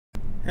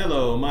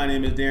Hello, my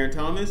name is Darren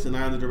Thomas and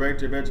I'm the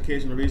Director of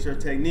Educational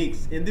Research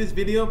Techniques. In this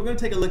video, we're going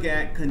to take a look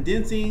at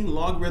condensing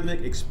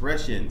logarithmic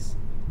expressions.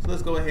 So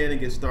let's go ahead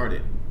and get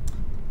started.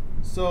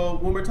 So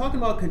when we're talking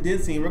about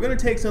condensing, we're going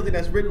to take something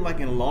that's written like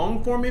in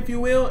long form, if you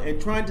will,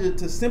 and trying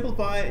to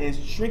simplify it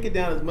and shrink it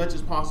down as much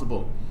as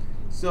possible.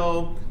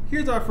 So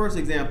here's our first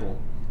example.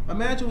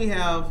 Imagine we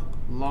have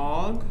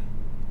log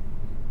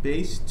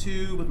base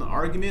 2 with an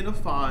argument of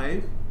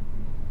 5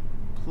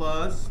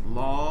 plus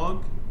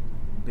log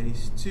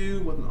base 2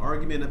 with an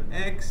argument of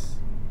x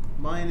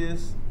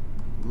minus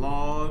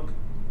log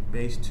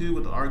base 2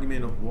 with an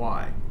argument of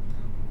y.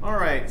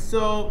 Alright,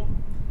 so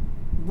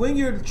when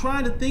you're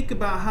trying to think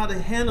about how to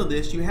handle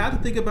this, you have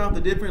to think about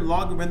the different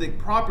logarithmic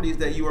properties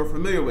that you are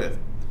familiar with.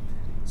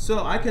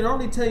 So I can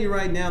already tell you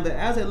right now that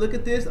as I look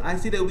at this, I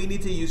see that we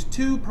need to use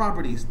two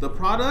properties, the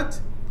product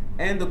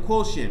and the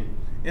quotient.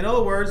 In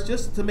other words,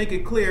 just to make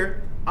it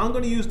clear, I'm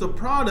going to use the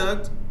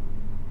product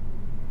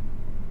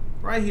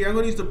right here. I'm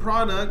going to use the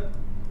product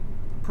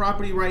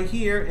property right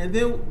here, and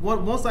then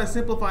once I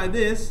simplify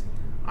this,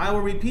 I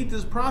will repeat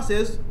this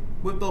process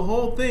with the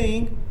whole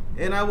thing,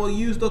 and I will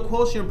use the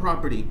quotient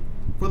property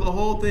for the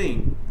whole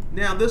thing.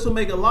 Now this will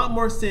make a lot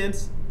more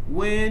sense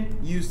when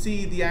you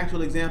see the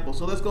actual example.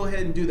 So let's go ahead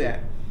and do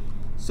that.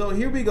 So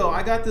here we go.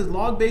 I got this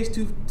log base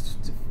 2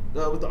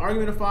 with the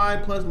argument of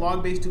 5 plus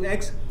log base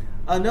 2x.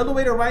 Another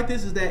way to write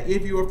this is that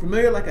if you are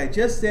familiar, like I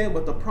just said,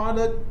 with the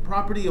product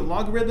property of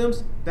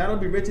logarithms, that'll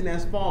be written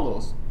as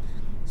follows.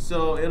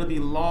 So it'll be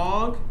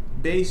log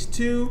base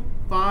 2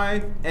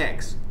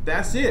 5x.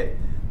 That's it.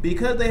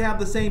 Because they have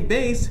the same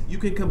base, you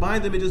can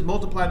combine them and just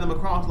multiply them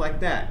across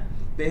like that.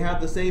 They have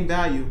the same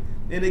value.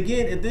 And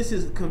again, if this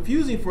is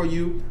confusing for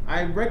you,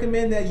 I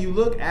recommend that you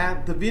look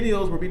at the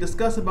videos where we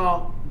discuss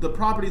about the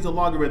properties of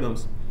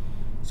logarithms.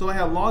 So I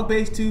have log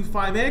base 2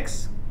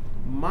 5x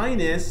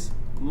minus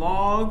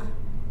log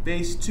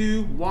base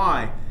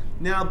 2y.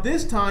 Now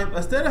this time,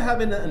 instead of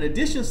having an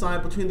addition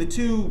sign between the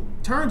two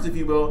terms, if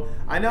you will,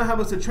 I now have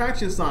a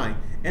subtraction sign.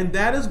 And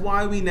that is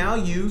why we now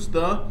use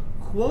the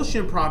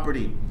quotient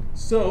property.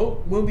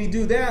 So when we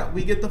do that,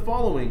 we get the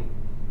following.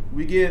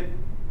 We get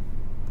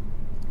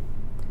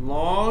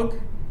log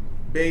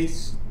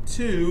base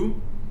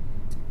 2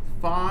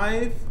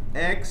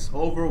 5x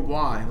over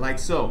y, like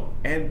so.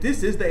 And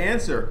this is the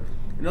answer.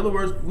 In other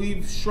words,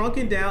 we've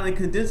shrunken down and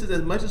condensed it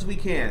as much as we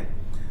can.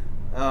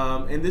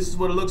 And this is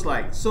what it looks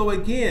like. So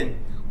again,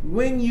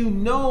 when you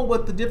know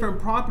what the different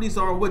properties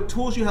are, what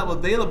tools you have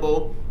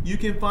available, you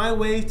can find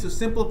ways to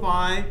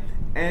simplify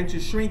and to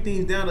shrink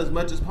things down as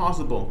much as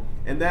possible.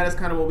 And that is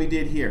kind of what we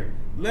did here.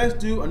 Let's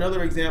do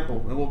another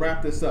example and we'll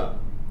wrap this up.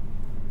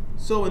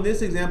 So in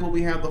this example,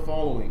 we have the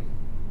following.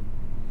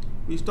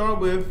 We start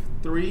with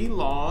 3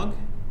 log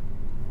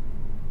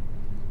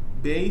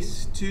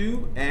base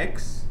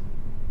 2x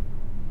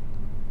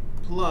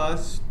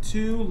plus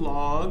 2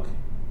 log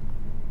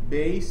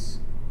base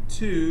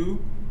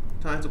 2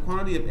 times the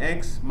quantity of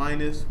x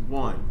minus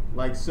 1,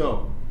 like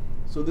so.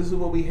 So this is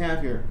what we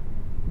have here.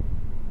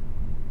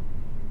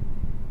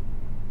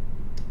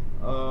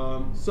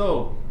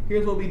 So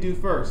here's what we do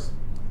first.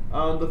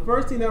 The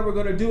first thing that we're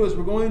going to do is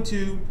we're going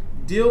to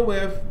deal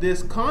with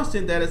this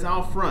constant that is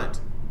out front.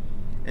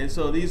 And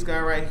so this guy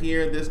right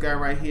here, this guy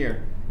right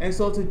here. And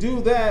so to do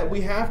that,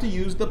 we have to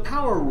use the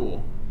power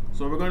rule.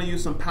 So we're going to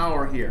use some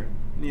power here.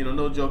 You know,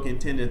 no joke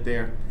intended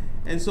there.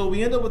 And so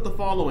we end up with the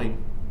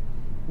following.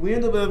 We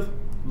end up with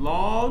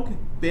log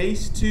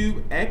base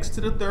 2 x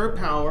to the third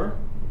power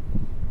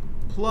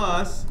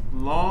plus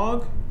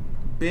log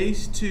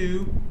base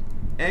 2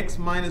 x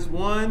minus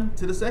 1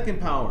 to the second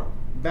power.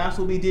 That's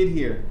what we did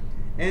here.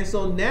 And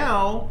so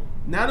now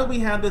that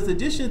we have this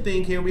addition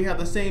thing here, we have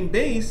the same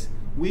base,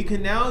 we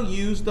can now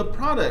use the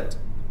product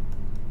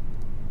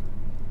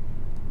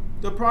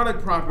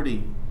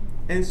property.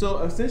 And so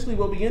essentially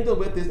what we end up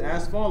with is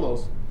as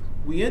follows.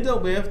 We end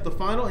up with, the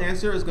final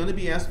answer is going to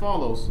be as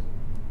follows.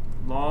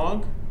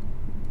 Log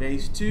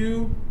base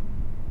 2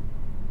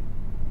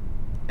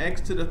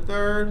 x to the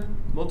third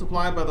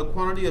multiplied by the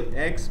quantity of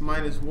x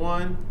minus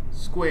 1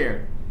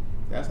 squared.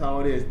 That's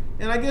how it is.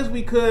 And I guess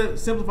we could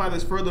simplify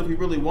this further if we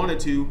really wanted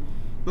to,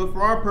 but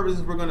for our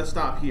purposes, we're going to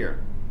stop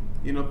here.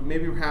 You know,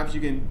 maybe perhaps you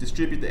can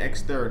distribute the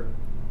x third,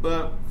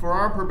 but for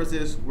our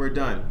purposes, we're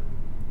done.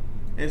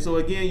 And so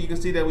again, you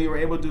can see that we were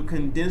able to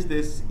condense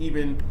this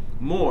even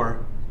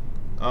more.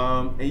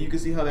 And you can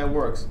see how that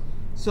works.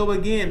 So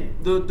again,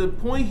 the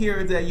point here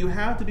is that you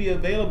have to be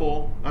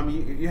available,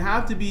 you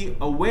have to be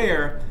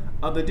aware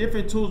of the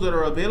different tools that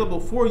are available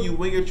for you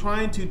when you're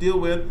trying to deal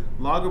with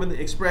logarithmic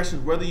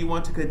expressions, whether you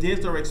want to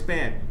condense or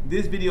expand.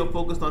 This video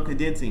focused on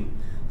condensing.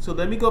 So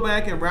let me go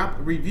back and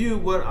review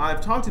what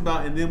I've talked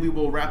about, and then we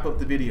will wrap up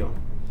the video.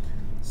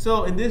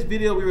 So in this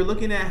video, we were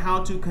looking at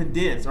how to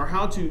condense, or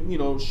how to, you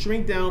know,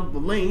 shrink down the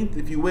length,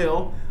 if you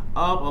will,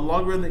 of a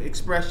logarithmic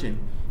expression.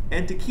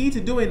 And the key to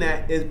doing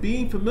that is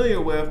being familiar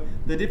with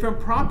the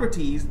different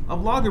properties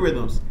of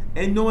logarithms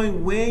and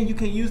knowing when you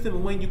can use them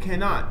and when you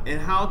cannot,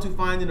 and how to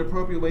find an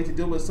appropriate way to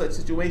deal with such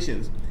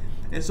situations.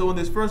 And so in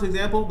this first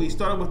example, we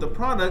started with the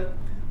product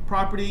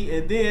property,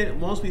 and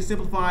then once we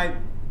simplify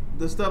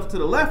the stuff to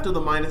the left of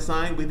the minus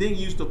sign, we then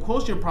use the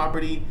quotient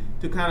property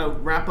to kind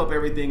of wrap up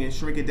everything and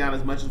shrink it down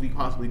as much as we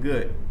possibly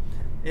could.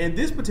 In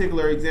this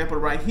particular example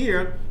right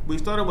here, we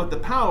started with the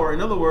power.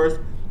 In other words,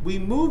 we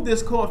moved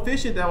this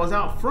coefficient that was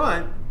out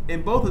front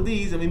in both of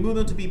these, and we moved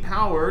them to be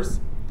powers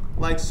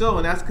like so,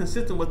 and that's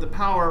consistent with the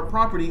power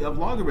property of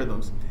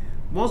logarithms.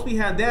 Once we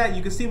had that,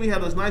 you can see we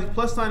have this nice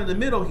plus sign in the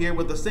middle here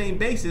with the same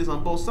basis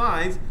on both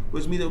sides,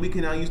 which means that we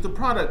can now use the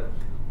product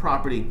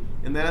property,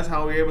 and that is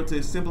how we're able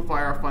to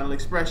simplify our final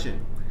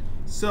expression.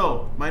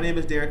 So, my name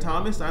is Darren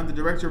Thomas. I'm the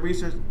Director of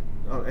Research,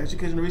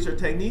 Educational Research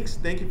Techniques.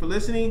 Thank you for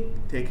listening.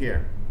 Take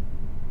care.